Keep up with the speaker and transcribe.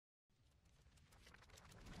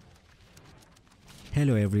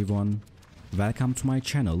Hello everyone, welcome to my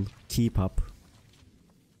channel, keep up.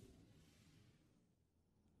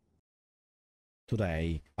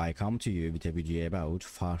 Today I come to you with a video about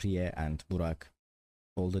Fahriye and Burak.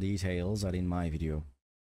 All the details are in my video.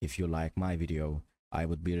 If you like my video, I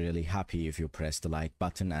would be really happy if you press the like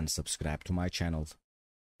button and subscribe to my channel.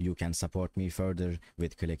 You can support me further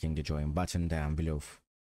with clicking the join button down below.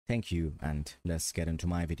 Thank you, and let's get into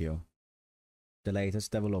my video. The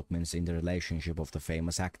latest developments in the relationship of the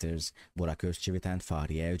famous actors Burak Özçivit and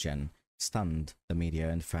Fahriye stunned the media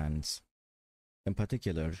and fans. In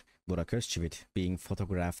particular, Burak Özçivit being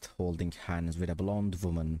photographed holding hands with a blonde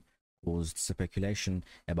woman caused speculation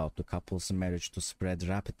about the couple's marriage to spread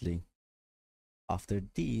rapidly. After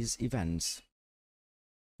these events,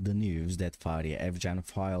 the news that Fahriye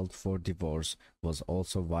filed for divorce was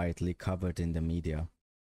also widely covered in the media.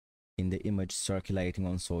 In the image circulating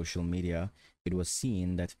on social media, it was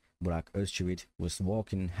seen that Burak Özçivit was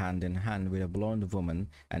walking hand in hand with a blonde woman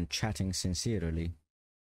and chatting sincerely.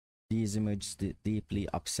 These images deeply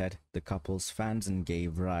upset the couple's fans and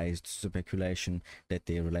gave rise to speculation that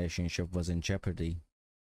their relationship was in jeopardy.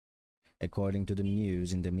 According to the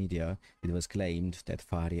news in the media, it was claimed that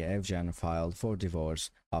Fahriye filed for divorce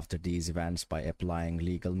after these events by applying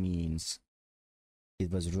legal means.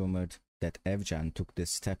 It was rumored that Evgen took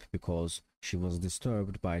this step because she was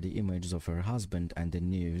disturbed by the images of her husband and the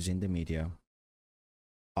news in the media.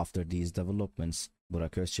 After these developments,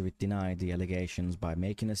 Burak Özçivit denied the allegations by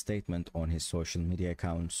making a statement on his social media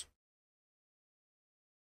accounts.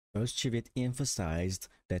 Özçivit emphasized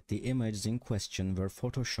that the images in question were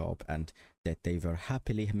Photoshop and that they were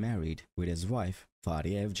happily married with his wife,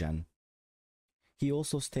 Fahriye. He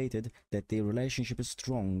also stated that their relationship is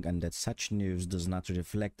strong and that such news does not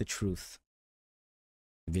reflect the truth.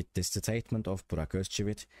 With this statement of Burak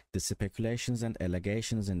Özçivit, the speculations and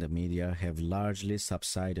allegations in the media have largely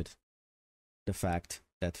subsided. The fact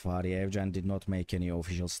that Fahriye did not make any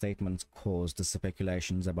official statements caused the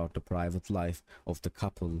speculations about the private life of the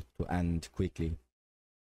couple to end quickly.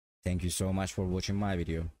 Thank you so much for watching my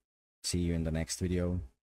video. See you in the next video.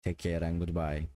 Take care and goodbye.